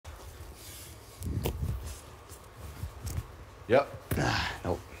Yep.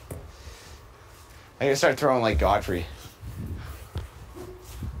 Nope. I gotta start throwing like Godfrey.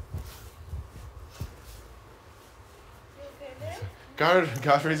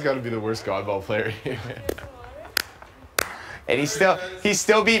 Godfrey's got to be the worst Godball player here. And he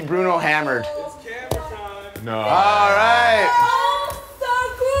still beat Bruno hammered. It's camera time. No. All right. Oh,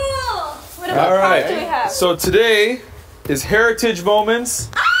 so cool. What All about do we right. have? So today is heritage moments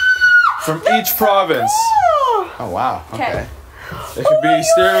from each province. Oh wow. Okay. It could be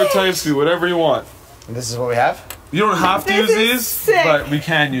stereotypes, be whatever you want. And this is what we have. You don't have to use is these, sick. but we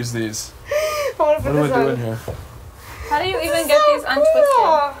can use these. I want to What put am this I on. doing here? How do you even is get so these untwisted?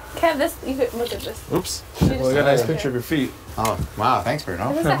 cool. Kev, this you could look at this. Oops. You Well, I just- got a nice okay. picture of your feet. Oh wow. Thanks, Bruno.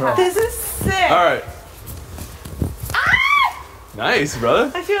 This is a hat. This is sick. All right. Nice,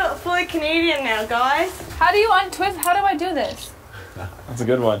 brother. I feel fully Canadian now, guys. How do you untwist? How do I do this? That's a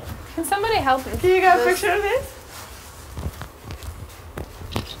good one. Can somebody help me? Can you get a picture of this?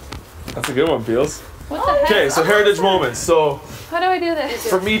 That's a good one, Peels. What the heck? Okay, so heritage moments. So How do I do this?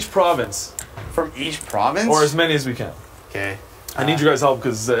 from each province, From each province. or as many as we can. Okay. I need you guys' help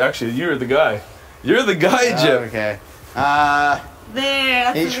because actually you're the guy. You're the guy, Jim. Okay. There.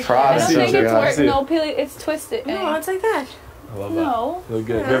 That's Each the I province. don't think see it, it's yeah, I work. see it. No, Pili, it's twisted. No, it's like that. I love that. No. You look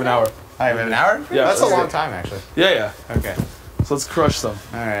good. We have an hour. All right, we have an hour. Yeah, That's a let's long go. time actually. Yeah. Okay. So let's crush some.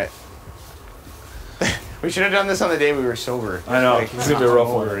 All right. We should have done this on the day we were sober. I know. Like, It's gonna be a rough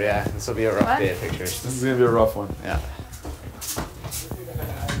one. over, yeah, this will be a rough What? day of pictures. This is gonna be a rough one. Yeah.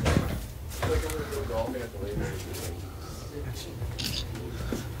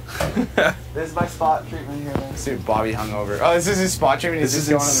 This is my spot treatment here, man. See Bobby hungover. Oh, this is his spot treatment. He's This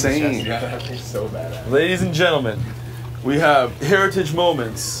just is going on the insane. chest. He's so bad. Ladies and gentlemen, we have heritage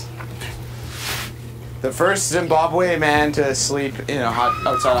moments. The first Zimbabwe man to sleep in a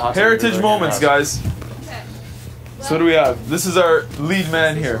outside a hot tub. Heritage moments, guys. So what do we have? This is our lead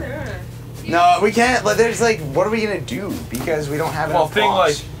man here. No, we can't. There's like, what are we gonna do? Because we don't have Well, enough thing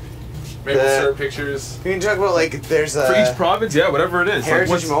like props. Maple The- syrup pictures. We can talk about like there's for each province, yeah, whatever it is. Like, heritage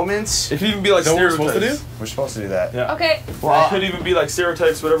what's- moments. it could even be like Is that what we're supposed to stereotypes. We're supposed to do that. Yeah. Okay. Well, It could even be like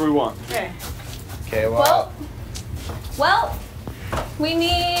stereotypes, whatever we want. Okay. okay. Well, Well, we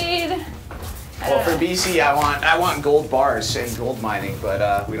need. I well, don't for know. BC, I want gold bars and gold mining,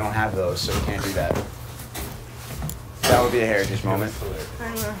 but we don't have those, so we can't do that. That would be a heritage moment. I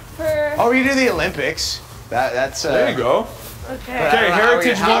don't know. For Oh, we can do the Olympics. That's There you go. Okay. I don't know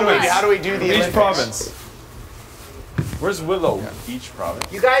heritage how moments. do we do the Each Olympics? province. Where's Willow? Each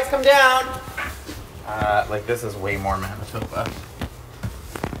province. You guys come down. Like this is way more Manitoba.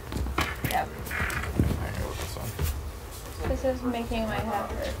 Yep. This is making my head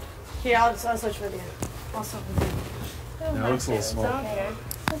hurt. Here, I'll switch with you. I'll switch with you. Yeah, it looks a little small. Okay.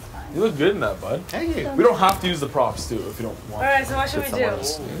 That's fine. You look good in that, bud. Thank you. We don't have to use the props too if you don't want. Alright, so what should we do?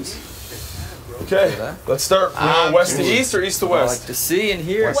 Okay, let's start. West to east or east to west? to see and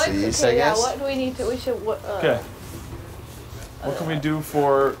hear. West What? to east, Okay, I yeah. guess. What do we need to? We should. Okay. What can we do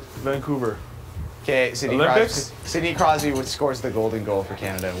for Vancouver? Okay, Sidney Olympics? Crosby. Sidney Crosby scores the golden goal for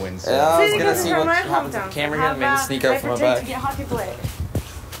Canada and wins. Yeah, I was See, gonna because see from what my happens hometown. with Cameron How and maybe about sneak out I from my pretend back. to be a hockey player?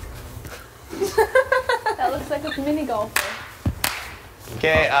 That looks like a mini golfer.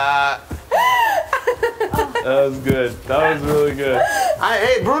 Okay, That was good. That was really good.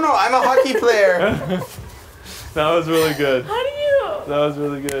 hey Bruno, I'm a hockey player. That was really good. How do you? That was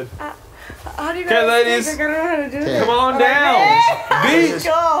really good. How do you Okay, guys ladies. think? I don't know how to do Okay. this. Come on Alright, down. Let's Beach.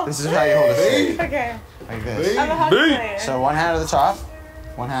 go. This is how you hold a stick, Okay. like this. I'm a hockey Beat. player. So one hand at the top,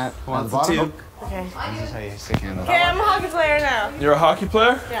 one hand at the bottom. Okay. This is how you stick it in the Okay, top. I'm a hockey player now. You're a hockey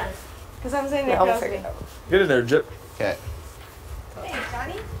player? Yeah. Because I'm saying Nick I'll Crosby. figure it out. Get in there, Jip. Okay.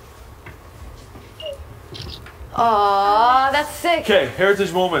 Aw, that's sick. Okay,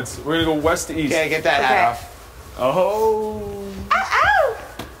 heritage moments. We're gonna go west to east. Okay, get that hat off. Oh. Ow!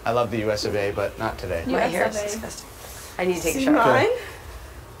 I love the US of A, but not today. My hair is disgusting. I need to take a See shot. mine?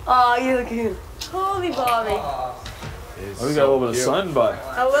 Oh, you look good. Holy Bobby. Oh, we got a little bit of sun, but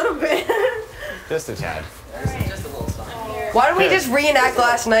A little bit. Just a tad. Why don't we just reenact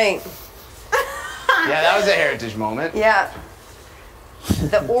last night? Yeah, that was a heritage moment. Yeah.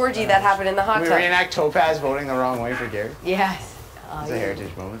 The orgy that happened in the hot We tub. reenact Topaz voting the wrong way for Gary. Yes. It's a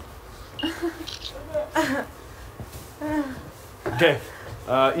heritage moment. okay.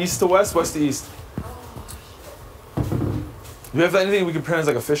 East to west, west to east. Do we have anything we can pretend as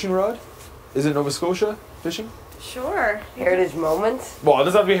like a fishing rod? Is it Nova Scotia fishing? Sure. Heritage moments. Well, it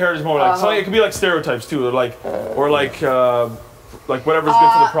doesn't have to be a heritage moment. Like, something, it could be like stereotypes too, or like whatever's good for the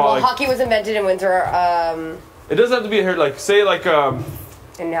Well, product. hockey was invented in winter. It doesn't have to be a heritage. Like say like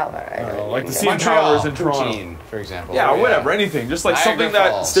In Halifax. I don't like the know. CN Tower is in Toronto. poutine, for example. Yeah, whatever, anything. Just like Niagara something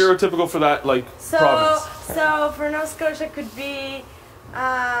that Falls. stereotypical for that like province. So for Nova Scotia could be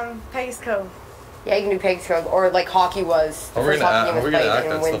Peggy's Cove. Yeah, you can do Peg's Cove, or like hockey was. The How are we first gonna hockey act- game how are we was gonna played act in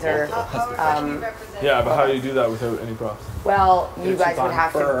that's the Windsor. vocal? Yeah, but how do you do that without any props? Well, you guys would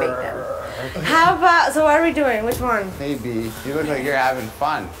have to make them. How about, so what are we doing? Which one? Maybe. You look like you're having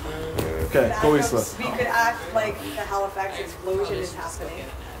fun. Okay, go Isla. We could act like the Halifax explosion is happening.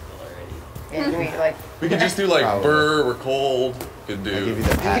 Yeah, you can, like, We could just do like Probably. burr, we're cold. Could I'll give do. you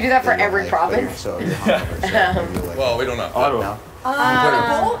the pat could do that for you don't every like, but you're province. So you're hungover, so you'll like Well, we don't know. Ottawa.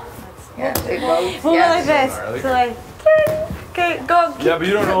 yeah, big boats. We'll Yeah. go like this. So like, okay, go. Yeah, but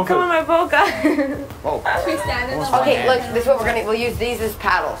you don't know if Come it- on my boat, guys. Whoa. We stand in the Okay, look, this is what we're gonna. We'll use these as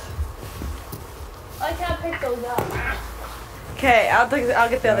paddles. I can't pick those up. Okay, I'll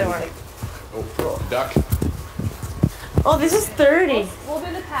get the other one. Oh, duck. Oh, this is 30. We'll do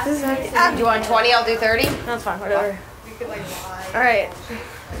the This passengers. is Do you want 20? I'll do 30, That's fine, whatever. We could like lie. All right.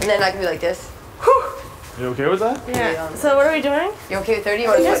 and then I can be like this. You okay with that? Yeah. So what are we doing? You okay with 30? You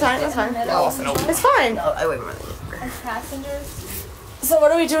want to That's switch? fine. That's fine. No. It's fine. Oh, I wait a minute. As passengers. So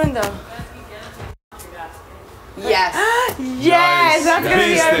what are we doing though? Yes. Yes, that's gonna be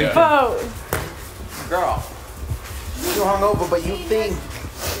Peace our thinking. boat. Girl. You hungover, but you think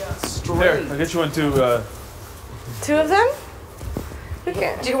Here, I'll get you one too. Two of them?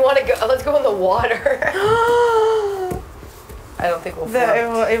 Do you want to go? Let's go in the water. I don't think we'll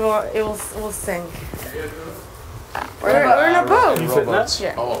float. Will sink. We're We're in a boat. Can you fit in that? robots.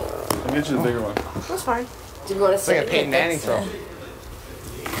 Yeah, I'll get you the bigger one. that's fine. Do you want to It's like sit? a Peyton Manning throw.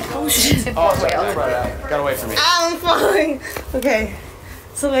 Oh, shit. Oh, sorry. Got away from me. I'm fine. Okay.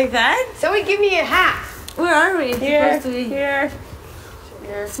 So like that? Somebody give me a hat. Where are we? Here. Supposed to be here.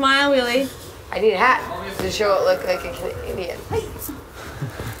 Smile, Willie. I need a hat to show it look like a Canadian.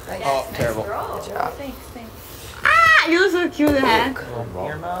 Oh, terrible. Good job. Thanks. Ah, you look so cute in the hat. Oh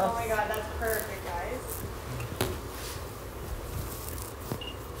my god, that's perfect, guys.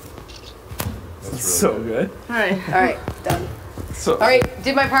 So good. All right. All right, done. So. All right,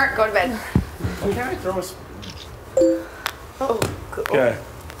 did my part. Go to bed. Can I throw us? Okay.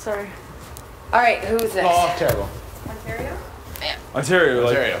 Sorry. All right, who's next? Oh, terrible. Ontario? Ontario, like.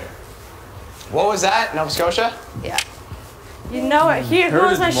 Ontario. What was that? Nova Scotia? Yeah. You know it. Here, who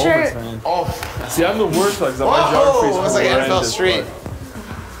was Heritage my moments, shirt? man. Oh. See, I'm the worst because my Whoa! geography is It was like NFL horrendous, Street.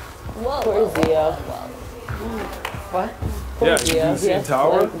 Whoa. What? but- Yeah, you see the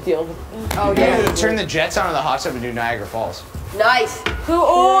tower? Oh Yeah. yeah. Turn the Jets on in the hot tub and do Niagara Falls. Nice. Who?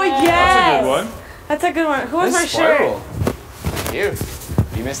 Oh yes. That's a good one. That's a good one. Who was my Nice shirt? spiral. You.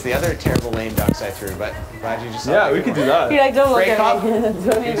 You missed the other terrible lame ducks I threw, but glad you just. saw Yeah, the we good could do one. that. You're like, don't look Break at up.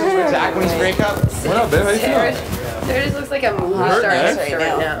 me. Zach wins break up. What up, babe? How you Sarah, feeling? Sarah just looks like a movie Hurt, star eh? hipster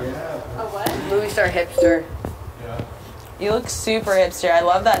right now. A what? Movie star hipster. You look super hipster. I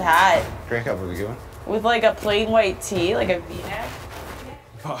love that hat. Break up would be good. With like a plain white tee, like a v-neck.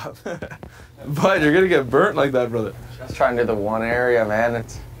 Bob. Bud, you're gonna get burnt like that, brother. Just trying to do the one area, man.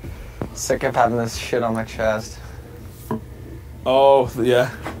 It's sick of having this shit on my chest. Oh, yeah.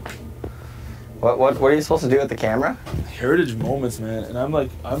 What are you supposed to do with the camera? Heritage moments, man. And I'm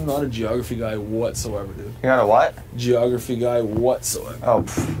not a geography guy whatsoever, dude. You're not a what? Geography guy whatsoever. Oh,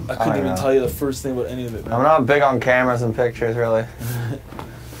 I couldn't don't even know. tell you the first thing about any of it, man. I'm not big on cameras and pictures, really.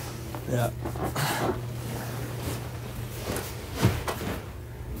 Yeah.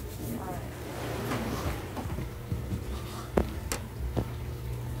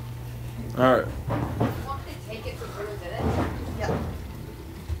 All right.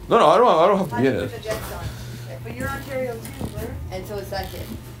 No, I don't have to be in Put it. the Jets on. But you're Ontario too, Blair. And so is that kid.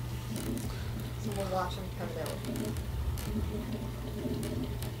 So we'll watch them come down.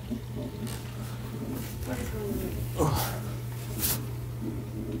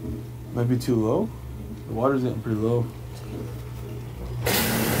 Might be too low. The water's getting pretty low.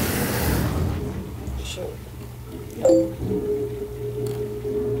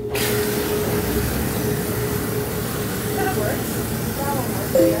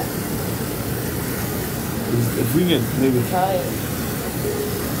 If we can maybe. Try it.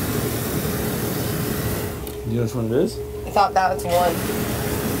 You know which one it is? I thought that was one.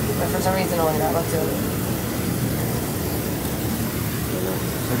 But for some reason only that was two.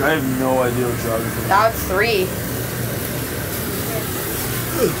 Like, I have no idea what geography is. That was three.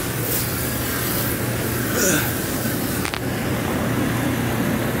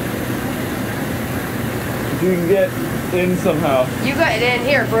 If you can get in somehow. You got it in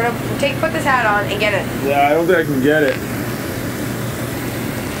here. Bruno, put this hat on and get it. Yeah, I don't think I can get it.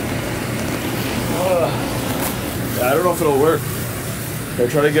 Yeah, I don't know if it'll work. I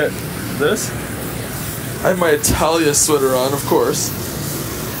try to get this. I have my Italia sweater on, of course.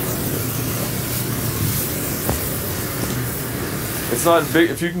 It's not big.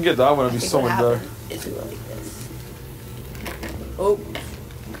 If you can get that one, it'd be so much better. Is we go like this. Oh.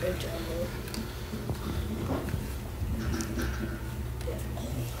 Good job.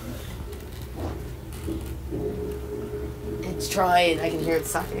 It's trying. I can hear it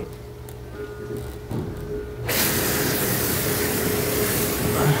sucking.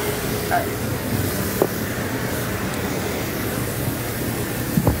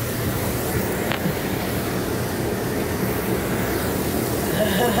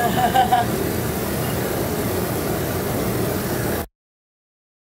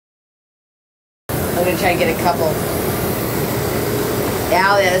 I'm gonna try and get a couple.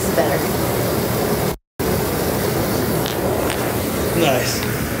 Yeah, this is better. Nice.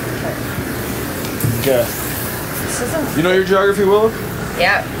 Okay. You know your geography, Willow?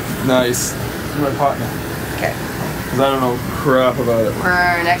 Yeah. Nice. You're my partner. Okay. Because I don't know crap about it.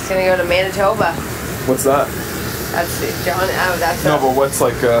 We're next gonna go to Manitoba. What's that? That's it, John. Oh, that's No, but what's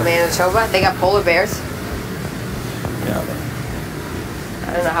like, Manitoba. They got polar bears. yeah.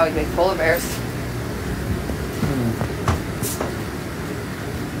 I don't know how we make polar bears.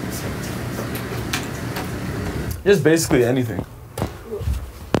 Just basically anything.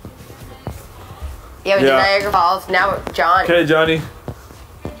 Yeah, we did Yeah. Niagara Falls. Now, John. Okay, Johnny.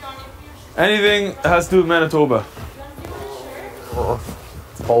 Anything that has to do with Manitoba.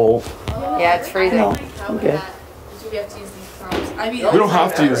 Oh. Yeah, it's freezing. Okay. We have to use these props. I mean, We don't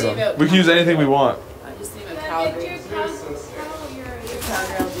have to use them. We can use anything we want. I just leave a Calgary.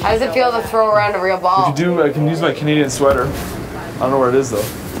 How does it feel to throw around a real ball? I can use my Canadian sweater. I don't know where it is though.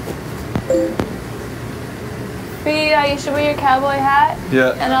 But you should wear your cowboy hat.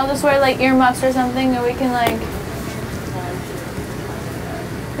 Yeah. And I'll just wear like earmuffs or something, and we can like.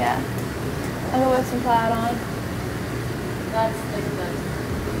 Yeah. I'll go with some plaid on. That's like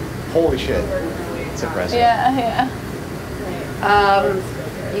the. Holy shit. It's impressive. Yeah.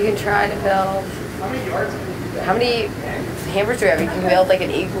 You can try to build. How many hammers do we have? You can build like an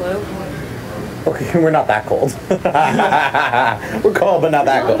igloo. Okay, we're not that cold. We're cold, but not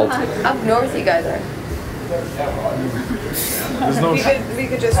that cold. Up north, you guys are. There's no. We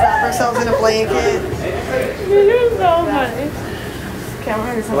could just wrap ourselves in a blanket. You're so funny.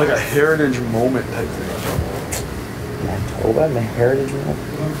 Like a heritage moment type thing. Manitoba, my heritage moment.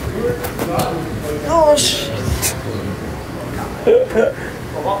 Oh shit.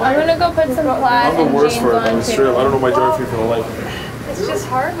 I'm gonna go put some plaid I'm the and worst jeans for it. on I'm straight up. I don't know my geography for the life. It's just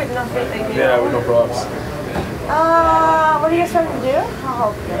hard with nothing. Like, Yeah, with no props. what are you guys trying to do?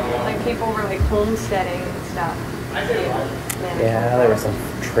 I'll help you. Like people were like homesteading and stuff. Yeah, there were some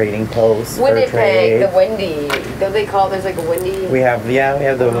trading posts. for Winnipeg, trade. the windy. Don't they call it? There's like a windy. We have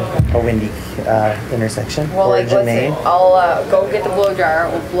a windy intersection. Well, like, Origin, listen, Maine. I'll go get the blow dryer.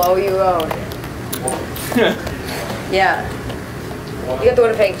 We'll blow you out. Yeah. You got the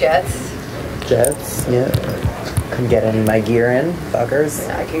Winnipeg Jets. Jets. Yeah. Couldn't get any of my gear in, fuckers.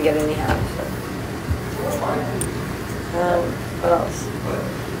 I can get any hats. What else?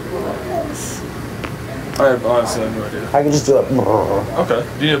 I honestly have no idea. I can just do it. Okay.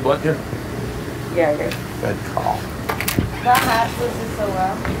 Do you need a blunt here? Yeah, good. Good call. That hat fits so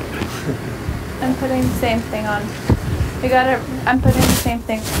well. I'm putting the same thing on. You got it. I'm putting the same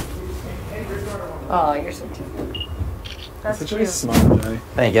thing. Oh, you're so cute. That's Such a cute. nice smile, Johnny.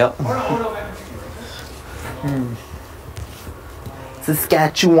 Thank you.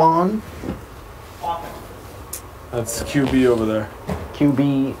 Saskatchewan. That's QB over there.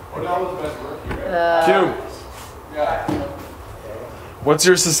 QB. Q. What's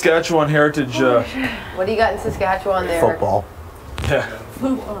your Saskatchewan heritage? What do you got in Saskatchewan there? Football. Yeah.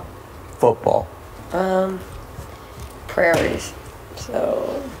 Football. Prairies.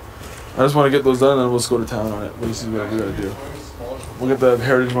 So. I just want to get those done, and then we'll just go to town on it. We'll see what we gotta do. We'll get the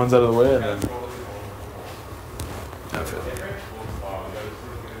heritage ones out of the way, and then. That's it.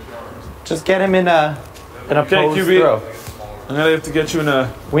 Just get him in a Okay, pose QB. throw. I'm gonna have to get you in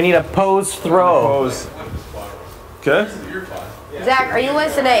a We need a pose throw. pose. Okay? Zach, are you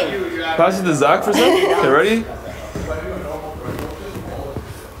listening? Pass it to Zach for a second. Okay, ready?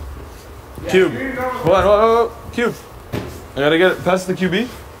 Cube. Hold on. Cube. I gotta get it. Pass it to QB.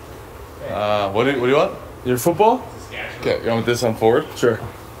 What do you want? Your football? Okay, you want this on forward? Sure.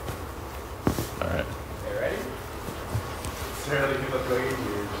 All right.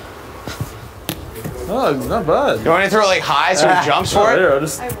 Oh, not bad. You want me to throw it like high so he jumps for it? There, I'll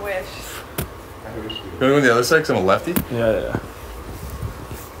just. I wish. You want to go on the other side? 'Cause I'm a lefty. Yeah.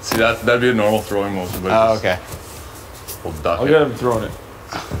 See, that'd be a normal throwing motion, but Oh, just okay. we'll duck I'll it. get him throwing it.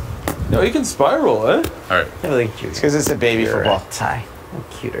 No, you can spiral, eh? All right. Yeah, look at you. It's because it's a baby You're football. a tie. How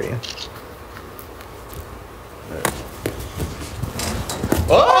cute are you?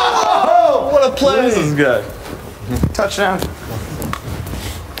 Oh, what a What is this guy? touchdown!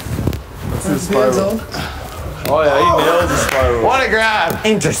 That's his spiral. Oh yeah, he nails the spiral. What a grab!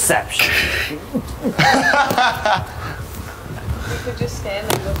 Interception. You could just stand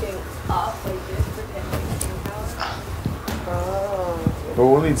like looking up like this, pretending to see power. But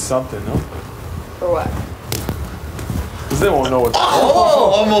we'll need something, no? For what? Because they won't know what.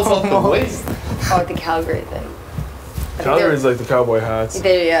 Oh, almost off the waist. Oh, like the Calgary thing. Calgary's like the cowboy hats.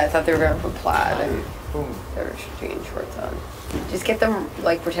 Yeah, I thought they were going for plaid and they were jean shorts on. Just get them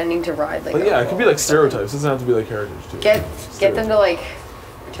like pretending to ride like. But yeah, it could be like stereotypes. It doesn't have to be like heritage too. Get them to like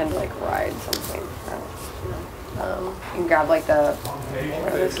pretend to like ride something. You can grab like the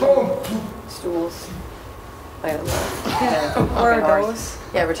what are those called? Stools. I don't know. Or Fucking horse.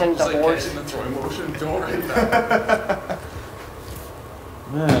 those. Yeah, pretend it's a horse. the throwing motion. Don't write that.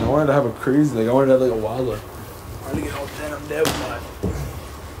 Man, I wanted to have a crazy, like I wanted to have like a wildlife. I wanted to get all dead with mine.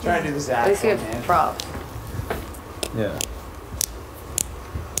 Trying to do the At Zach least you one, have man. props. Yeah.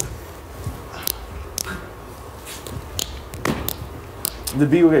 The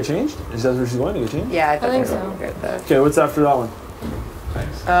bee will get changed? Is that where she's going to get changed? Yeah, I think they so. were good though. Okay, what's after that one?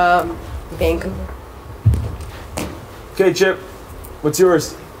 Vancouver. Okay, Chip, what's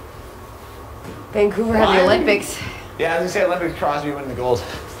yours? Vancouver had the Olympics. Yeah, I was gonna say Olympic Crosby winning the gold.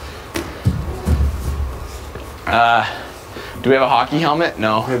 Do we have a hockey helmet?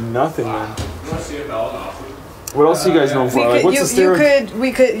 No. I have nothing, man. You want to see a bell and off? What else are you guys known for? Like, what's the stereotype?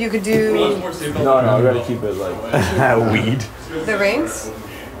 You could do No, I gotta keep it like. Weed. the rings.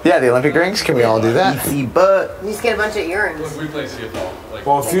 Yeah, the Olympic rings. Can we all do that? See, but You just get a bunch of earrings. We play CFL. Like,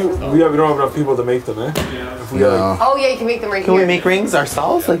 Well, if you, we don't have enough people to make them, eh? If we got, like, No. Oh yeah, you can make them right can here. we make rings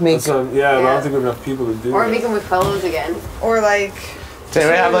ourselves? Like make. that's what, yeah, but I don't think we have enough people to do Or it. make them with clothes again. Or like Does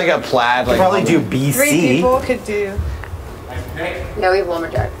anybody have like a plaid? Like Probably do 3 BC. people could do. Yeah, we have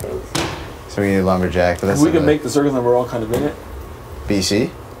lumberjack things. So we need a lumberjack. But that's We not can a- make the circles and we're all kind of in it.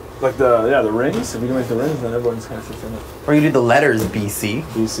 BC. Like the rings. If we can make the rings, then everyone's kind of fits in it. Or you do the letters BC.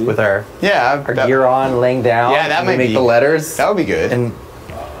 BC. With our Yeah, gear on, laying down. Yeah, that and we might make be- the letters. that would be good. And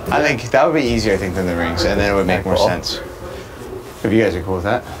I think that would be easier. I think than the rings, and then it would make more Cool. sense. If you guys are cool with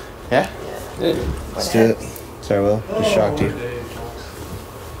that, yeah. Let's do it. Sorry, Will. Just shocked you.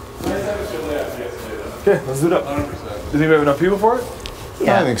 Okay, let's do it up. Do you think we have enough people for it?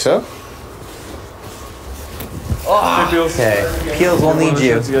 Yeah, I think so. Okay, Peels. okay, Peels will need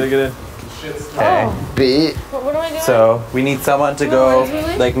you. You gotta get in. Okay. B. What am I doing? So we need someone to go,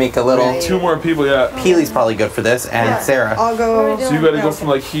 like make a little. 2 more people, yeah. Peely's probably good for this, and Sarah I'll go. So you gotta go from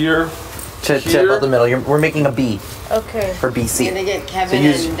like here. to here. about the middle. We're making a B Okay. for You're gonna BC. get Kevin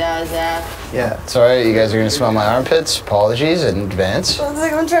use- and Zach. Yeah. It's alright. You guys are gonna smell my armpits. Apologies in advance. I was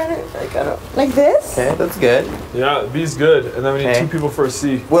like, I'm trying to. I gotta. Like this? Okay, that's good. Yeah, B's good. And then we need Okay. 2 people for a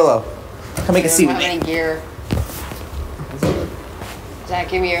C. Willow, come make a C How with me. many gear? Zach,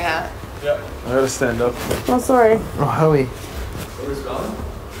 give me your hat. I gotta stand up. Oh, sorry. Oh, how do we?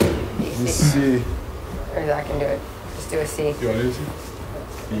 C. Or Zach can do it. Just do a C. You want to do this?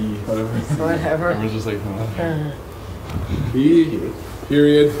 B, whatever. Whatever. We're just like, B,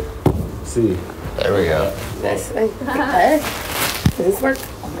 period, C. There we go. This thing. Does this work?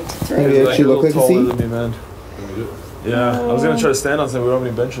 Maybe You're actually a look little like a taller C. than me, man. Yeah, I was gonna try to stand on something. We don't have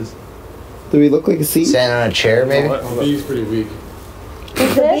any benches. Do we look like a C? Stand on a chair, maybe. Hold on. B is pretty weak.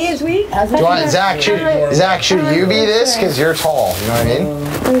 The B is weak? Do you want Zach? Should you be this? Cause you're tall. You know what I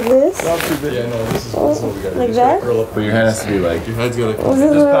mean? Like this? Not too big. Yeah, no, this is what we gotta do. Like Just gotta that? curl up. But your head has to be like, your head's gotta This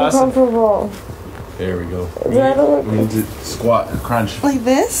is Just pass it. uncomfortable. There we go. Is that a We need to squat and crunch. like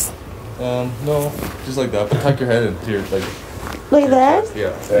this? No, just like that. But tuck your head into your, like, Like that?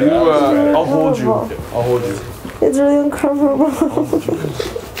 yeah. I'll hold you. I'll hold you. It's really uncomfortable.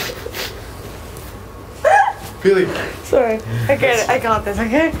 Peely. Sorry. I get it. I got this,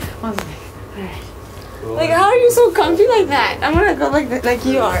 okay? One second. Alright. Like, how are you so comfy like that? I'm gonna go like this, like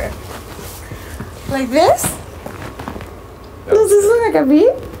you are. Like this? Does this look like a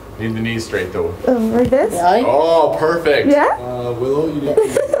B? Need the knees straight though. Like this? Oh, perfect. Yeah? Willow, you need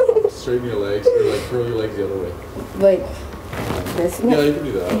to straighten your legs or like curl your legs the other way. Like this? Yeah, you can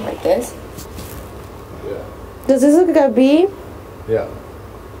do that. Like this? Yeah. Does this look like a B? Yeah.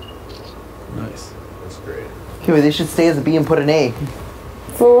 Nice. That's great. Okay, well, they should stay as a B and put an A.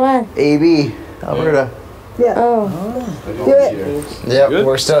 For what? AB. Alberta. Yeah. Oh. Do it. Yep, Good?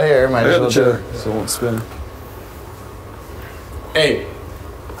 we're still here. Might I as got well the do chair, it. so it won't spin. A.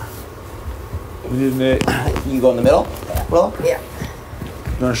 We need an A. You go in the middle, Willow? Yeah.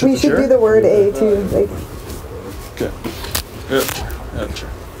 You want to shift We the should chair? do the word A too. Like, Okay. Yeah. Yeah, the chair.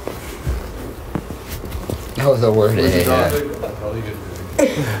 Oh, the word A. Yeah.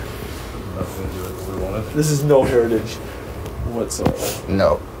 This is no heritage whatsoever.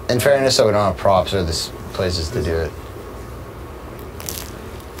 No. In fairness, though, we don't have props or this places to do it.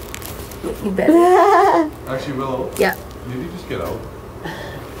 You better. Actually, Willow. Yeah. Maybe just get out.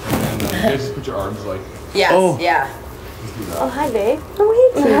 And you guys just put your arms like. Yes. Oh. Yeah. Just do that. oh hi babe. Oh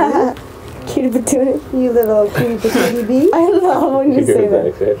hey cutie patootie. You little cutie patootie bee. I love when you say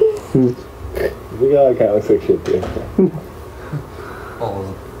that. We got kind of looks like shit too.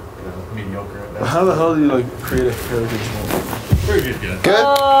 Oh, mediocre at best. How the hell do you like create a heritage moment? Very good, guys. Good.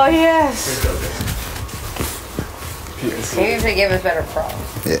 Oh yes. Maybe if they give us better props.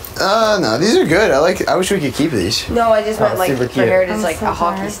 Yeah. No, these are good. I wish we could keep these. No, I just meant like super for cute. heritage, I'm like so a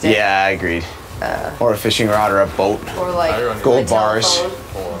hockey tired. stick. Yeah, I agreed. Or a fishing rod or a boat. Or like Gold a bars.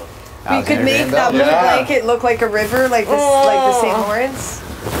 telephone. We could make that look like it look like a river, like this, like the St. Lawrence.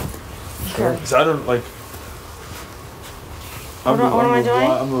 Because I don't like. What am I doing?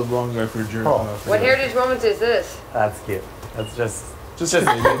 I'm the wrong guy for journey. What heritage moments is this? That's cute. That's just. Just cute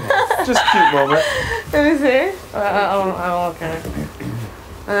moment. Let me see. Oh, okay.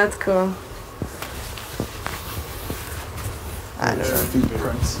 Oh, that's cool. Feet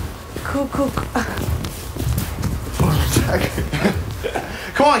prints. Cool.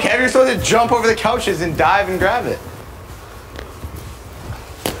 Come on, Kev, you're supposed to jump over the couches and dive and grab it.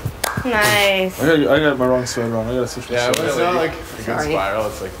 Nice. I got my wrong sweater on. I gotta switch my Yeah, but sweater. it's not like a good Sorry. spiral.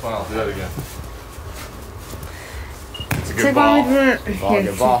 It's like, fine, I'll do that again. It's a good Take ball. on me. Ball,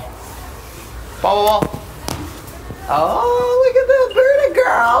 good ball. Ball. Oh, look at the Alberta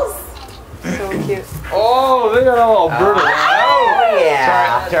girls. So cute. Oh, they got all Alberta. Oh,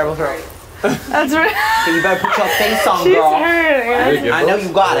 yeah. Sorry, terrible throw. That's right. So you better put your face on, She's girl. hurt. I know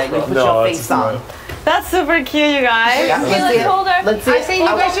you got it. You put your that's face on. That's super cute, you guys. Yeah, Okay, let's hold our. Let's see I it. say you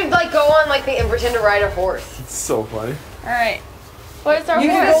guys should like go on like the and pretend to ride a horse. It's so funny. All right. Where's our You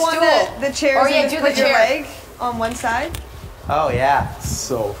can horse? go on the chairs Oh, yeah, and just do the put your chair. leg on one side. Oh yeah.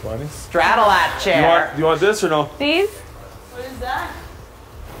 So funny. Straddle that chair. Do you want this or no? These? What is that?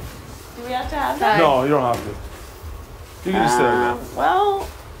 Do we have to have that? No, you don't have to. You can just stay like that. Well.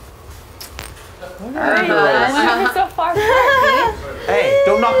 Why so far back? Hey,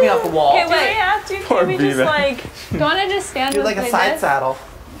 don't knock me off the wall. Okay, wait. We have to. Poor Can we just Beaver. like? Do you want to just stand Do with like a like side this? saddle.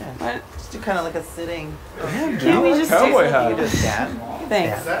 What? Just do kind of like a sitting. Can we just cowboy You hat? just stand.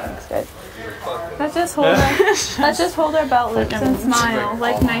 Thanks. That's good. Let's just hold our. Let's just hold our belt loops and smile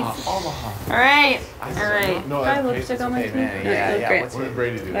like nice. All right. All right. No, Do I have that lipstick on my Okay, skin? man. Yeah. Great. What did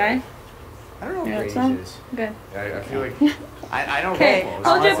Brady do? Okay. I don't know Yeah, what so- Brady is. Good. I feel like I don't Okay. know.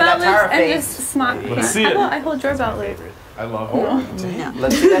 Hold your Let's belt see that loops tower and face. just smile. Let's see How it. about I hold your belt loop? I love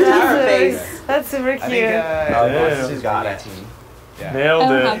Let's see that tower face. That's super I think cute. Yeah. she's Got it. Yeah. Nailed I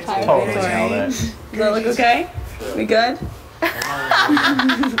don't it. have time. Totally Sorry. nailed it. Does that look okay? We good?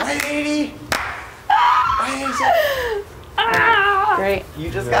 Right, 80. Ah! Great. You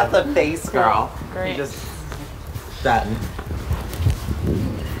just got the face, girl. Great. You just. That.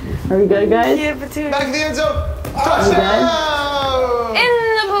 Are we good, guys? Cute patootie. Back in the end zone. Touchdown. In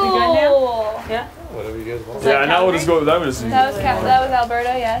the pool. Yeah. whatever you guys want. Yeah, now we'll just go with that. We'll just That was Alberta,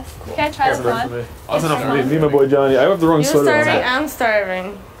 yes. Can I try That's this enough for one? me. That's enough for me. Me and my boy Johnny. I have the wrong You're sweater on. starving. I'm starving.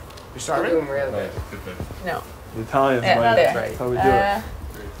 You're We're starving? doing real good. No. The Italians, Yeah, man. that's That's how we do it.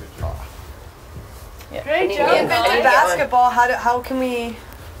 Great Yeah, job. but In I- basketball, how can we?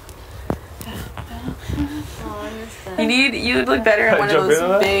 You would look better in one of Jump into those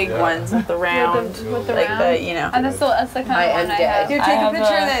that? big ones with the round, With the like round. the, you know. And that's the kind I of am one I dead. have. Here, I take a have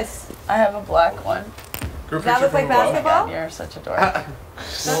picture a- of this. I have a black one. Group That picture look like from above. basketball? You're such a dork.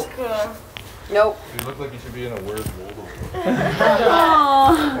 That's cool. Nope. You look like you should be in a Where's Waldo.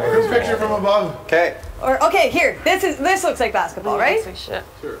 Here's a picture from above. Okay. Or okay, here. This looks like basketball, right? Looks like shit.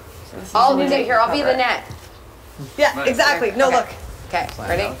 Sure. I'll be the net. Yeah, exactly. No, Okay. look. Okay,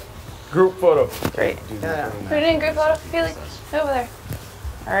 ready? Group photo. Great. Put it in group photo. Felix, over there.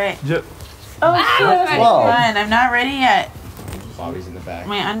 All right. Yep. Oh, shit. Whoa. Fine. I'm not ready yet. Bobby's in the back.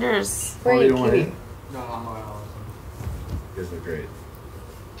 My unders. Where are you kidding? You guys look great.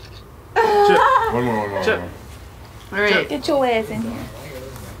 Chip. One more. Chip. All right. Get your ass in here.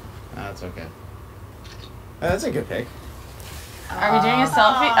 That's okay. That's a good pick. Are we doing a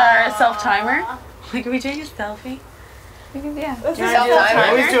selfie or a self timer? Like, are we doing a selfie? Yeah. I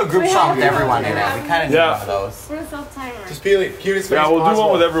always do a group shot with everyone in it. We kind of need Yeah. one of those. We're a self-timer. Just be like cutest face Yeah, we'll do possible.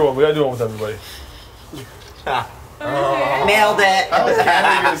 one with everyone. We gotta do one with everybody. Nailed it. I was kind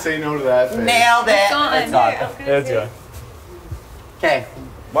of gonna say no to that face. Nailed it. Gone. It's gone. Yeah, it's good. Okay.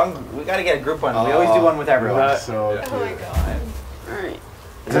 We gotta get a group one. We always do one with everyone. That- So cute. Oh my god. Alright.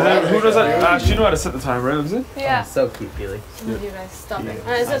 Who does that? Ash, you know how to set the timer, right? Is it? Yeah. So cute, Keely. You guys stop it.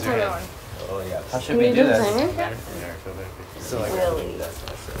 Alright, so turn it on. Oh yeah. How should Can we you do do the this? timer? So like, Really? We've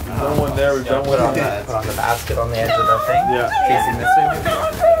done one there. We've done put one on on the basket on the edge of the thing. Yeah. Facing this way.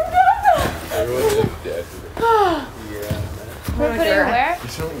 Everyone's just dead. We're putting it where?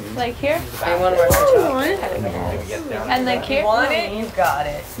 Like here? I want to And like here? You got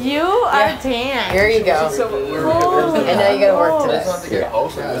it. You are tan. Here you go. Holy And now you gotta work to I this. just wanted to get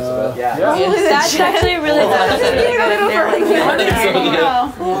closer. That's about. Yeah. That's actually really good.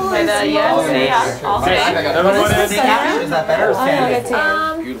 But yeah, I'll say. Everybody, Is that better or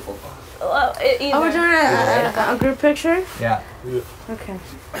standing? Beautiful. Well, either. Oh, we're doing a group picture? Yeah. Okay.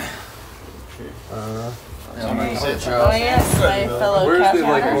 Oh yes, my fellow Where's the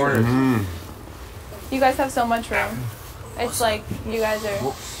like cat corner? You guys have so much room. It's like you guys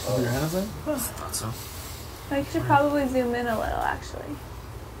are. your hands in? I should probably zoom in a little, actually.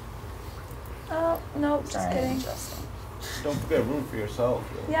 Oh nope, just kidding. Don't forget room for yourself.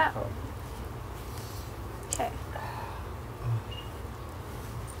 Yeah. Okay.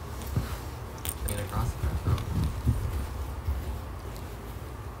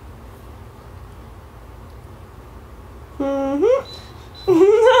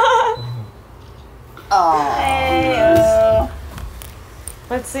 Oh.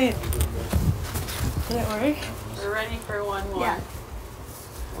 Let's see. Did it work? We're ready for one more. Yeah.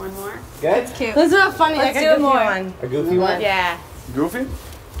 One more. Good? Cute. Let's do a funny, Let's like do a it goofy more. one. A goofy one? Yeah. Goofy?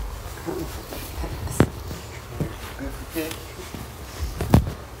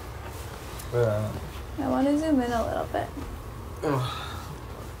 I want to zoom in a little bit.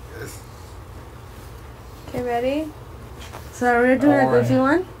 Okay, ready? So we're doing a goofy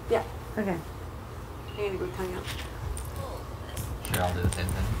one? Yeah. Okay. I'm gonna go tongue out. Sure, I'll do the same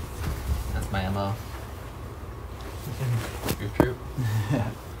thing. That's my MO. Goof troop.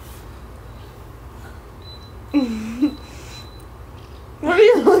 What are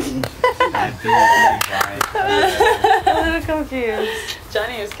you looking at? I'm a little confused.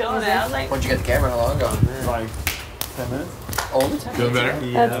 Johnny was killing it. I was like, Where'd you get the camera? How long ago? Like 10 minutes? All the time. Feeling better?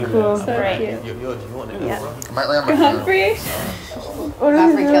 That's cool. So cute. You want to Yeah. I might lay on my phone. Humphrey? What are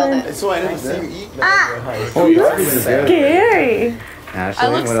Godfrey you killed doing? it. So I didn't see you eat. Oh, you look Scary. Ashley, I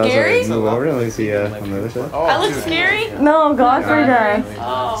look what else? scary? Move over and let me see on the other side. I look scary? No, Godfrey does.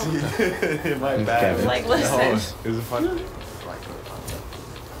 Oh, My Kevin. bad. like listen. Is it fun?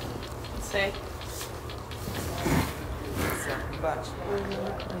 Let's see.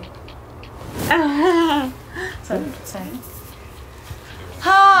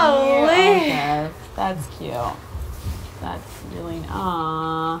 Holy. that's cute. That's really,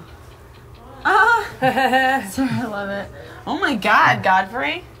 ah. Sorry, I love it. Oh my God,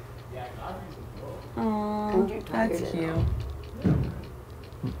 Godfrey. Oh, that's cute.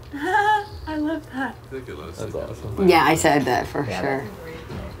 I love that. That's awesome. Yeah, I said that for sure.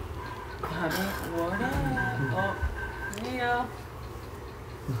 What up? Oh, Neo.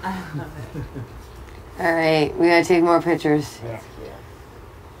 I love it. All right, we gotta take more pictures.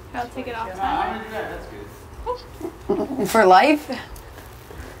 I'll take it off time. For life?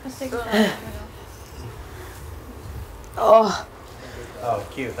 Let's take it off. Oh, Oh,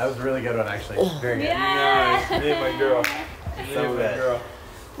 cute. That was a really good one, actually. Very good. Yeah. Me and my girl. So good. Girl.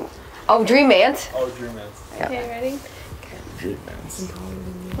 oh, Dream Ant. Oh, Dream Man. Okay, ready? Dream Man's.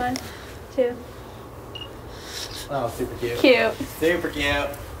 1, 2. Oh, super cute. Cute. Super cute.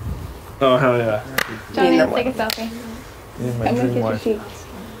 Oh, hell yeah. Johnny, Yeah, let's take a selfie. Me and my I'm gonna dream get your wife. cheeks.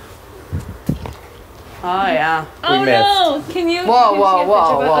 Oh, yeah. Oh no! Can you? Whoa, can you whoa, take a whoa,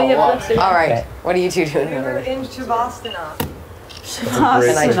 picture? whoa, Oh, you have whoa. lipstick. All right, what are you two doing? We were in Shavasana.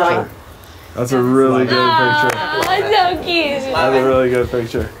 Great Nice picture. job. That's a really good picture. Oh, so cute. That's a really good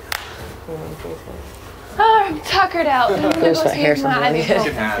picture. Oh, I'm tuckered out. I'm gonna There's go my hair see my something.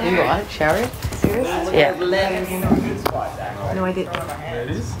 iPhone. You want shower? Seriously? Yeah. No, I didn't.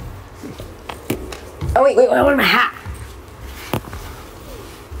 Ladies? Oh wait, I want my hat.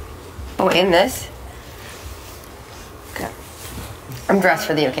 Oh, and this. Okay. I'm dressed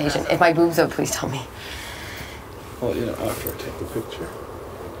for the occasion. If my boobs up, please tell me. Well, you know, after I take the picture.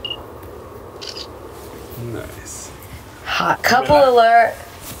 Nice. Hot couple alert.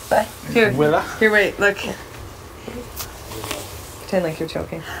 What? Here, Willa? here, wait, look. Pretend like you're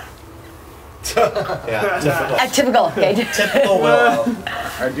choking. Yeah, typical. Typical. Okay. Typical Willow.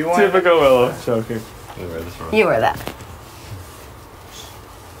 Or do you want Typical Willow choking. You wear that.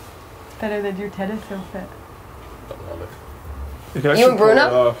 Better than your tennis outfit. You, can You actually and pull it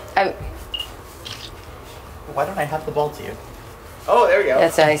Bruno? off. Why don't I have the ball to you? Oh, there we go.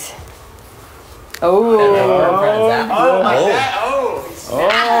 That's nice. Oh. Oh, like that.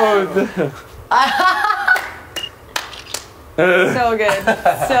 So good.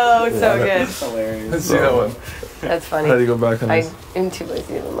 So good. Hilarious. Let's see that one. That's funny. How do you go back on I this? am too lazy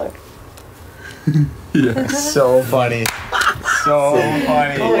to even look. Yeah. So funny. So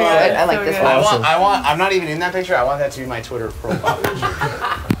funny. Oh my God, I like this one. I'm not even in that picture. I want that to be my Twitter profile picture.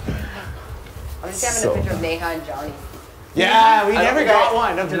 I'm just having a picture of Neha and Johnny. Yeah, we never got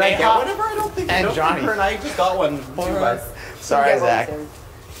one. Did I get one? Whatever, I don't think And Johnny. her and I just got one for us. Sorry, We'll get Zach. one soon.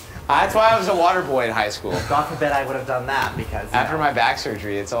 That's why I was a water boy in high school. God forbid I would have done that because After my back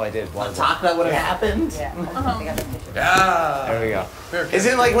surgery, it's all I did. Water the boy. talk that would have happened. Yeah. I got the picture. Yeah. There we go. Is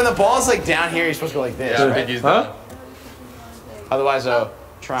it like when the ball's like down here, you're supposed to go like this, Yeah, right? Biggie's Huh? Otherwise, a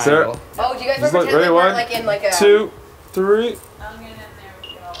triangle. Oh, do you guys Just ever like, pretend ready, like we're one, like in like a 2, 3, I'm gonna, there we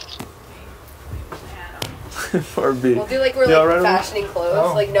go. 4B. We'll do like we're Yeah, like right, fashioning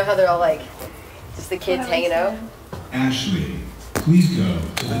clothes. Like you know how they're all like just the kids hanging out. Ashley, please go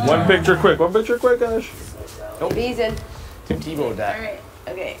to the One picture quick, Ash. Bees in. Tim Tebow that. Alright,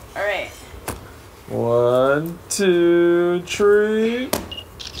 okay, alright. 1, 2, 3.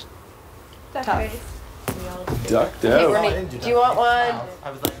 Tough. Ducked Okay, out. Remy, do you want one?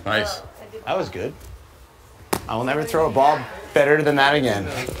 I was like, Nice. That was good. I will never throw a ball better than that again.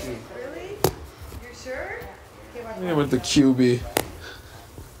 Really? You're sure? Yeah, with the QB.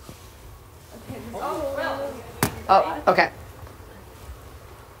 Oh, okay.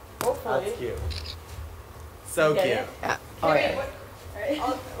 that's cute. So cute. Yeah. Oh yeah.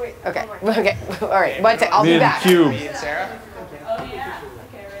 Okay. Okay. All right. One sec. I'll Me be and back. Cube. Me and Sarah. Oh yeah.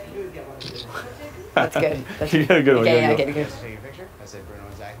 Okay, ready? That's good. That's You got a good one. Okay, There yeah, you go. get it good. Take a picture. I said Bruno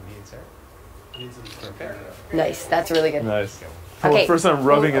and Zach and me and Sarah. Perfect. Nice. That's really good. Nice. Okay. First time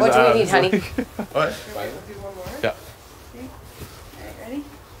rubbing his What do we abs. need, honey? What? Yeah. Alright, ready?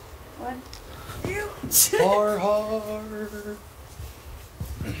 One.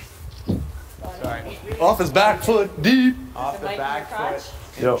 Sorry. Off his back foot, deep. Off the mic in back your crotch?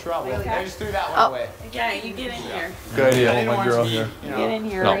 foot. In Yo. trouble. I just threw that one Oh. away. Yeah, you get in here. Good idea. I I didn't want my want girl to be, here. you know, Get in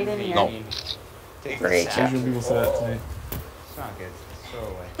here, No. right in here. No. take the Great. sack. Usually people say that to me. It's not good. Throw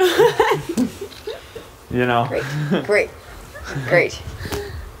away. You know. Great. Great. Great.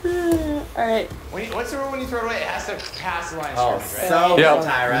 Alright. What's the rule when you throw it away? It has to pass the line of Oh, scrimmage, right? so Yeah. good,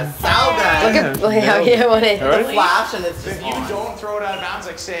 Tyra. So good. Look at how you want it. Alright. The flash and it's So just if you on. don't throw it out of bounds,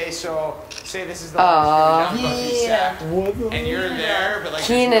 like say this is the line of scrimmage, I'm supposed to be sacked, and you're there, but like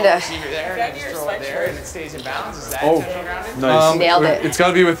Keen there's no it. receiver there, and I just throw it there, and it stays in bounds. Is that Oh. intentional grounded? Nice. Nailed it. It's got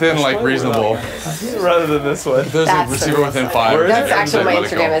to be within like reasonable. Rather than this one. If there's That's a receiver the- within 5. Where is That's it? actually my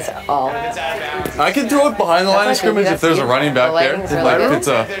let it go. Instagram is all. If it's out of bounds. I can throw it behind the line of That's scrimmage okay, if there's a that's running back the there. lighting's really good. If it's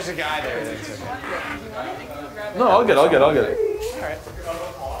If a there's a guy there, then it's okay. No, I'll get it.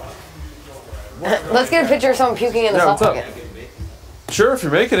 Let's get a picture of someone puking in the Yeah, soft what's up? bucket. Sure, if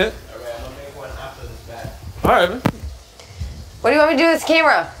you're making it. Alright, man. What do you want me to do with this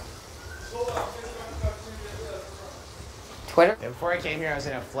camera? Twitter? Yeah, before I came here, I was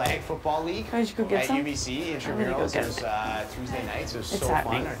in a flag football league Why don't you go get at some? UBC in I'm gonna go Intramurals. get It was Tuesday nights. It was It's so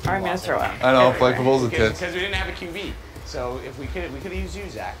happening. fun. Or I'm gonna throw it. I know, flag football's a kid. Because we didn't have a QB. So if we could have used you,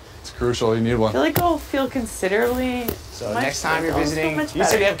 Zach. It's crucial. You need I one. feel like I'll feel considerably. So much- next time you're I'll feel visiting, much you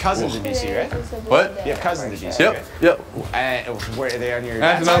said you better. have cousins in BC, right? What? You have cousins in BC. Yep. Yep. Right? Where are they on your Aunt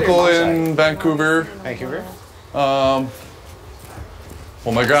dad's and side or uncle mom's side? in Vancouver. Vancouver? Well,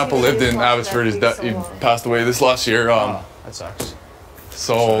 my grandpa lived in Abbotsford. He passed away this last year. Oh, that sucks.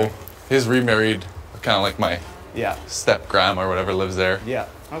 So he's remarried. Kind of like my Yeah. step grandma or whatever lives there. Yeah.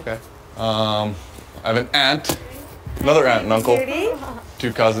 Okay. I have an aunt, another aunt and uncle,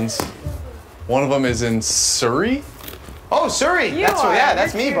 2 cousins. One of them is in Surrey. Oh, Surrey.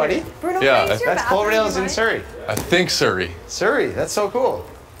 That's me, buddy. Bruno, Yeah, thanks, your That's bathroom, Cloverdale's you in mind? Surrey. I think Surrey. Surrey. That's so cool.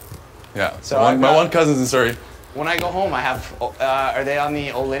 Yeah. So So I've my got- one cousin's in Surrey. When I go home, I have. Are they on the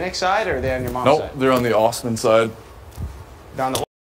Olenek side or are they on your mom's Nope, side? they're on the Osman side. Down the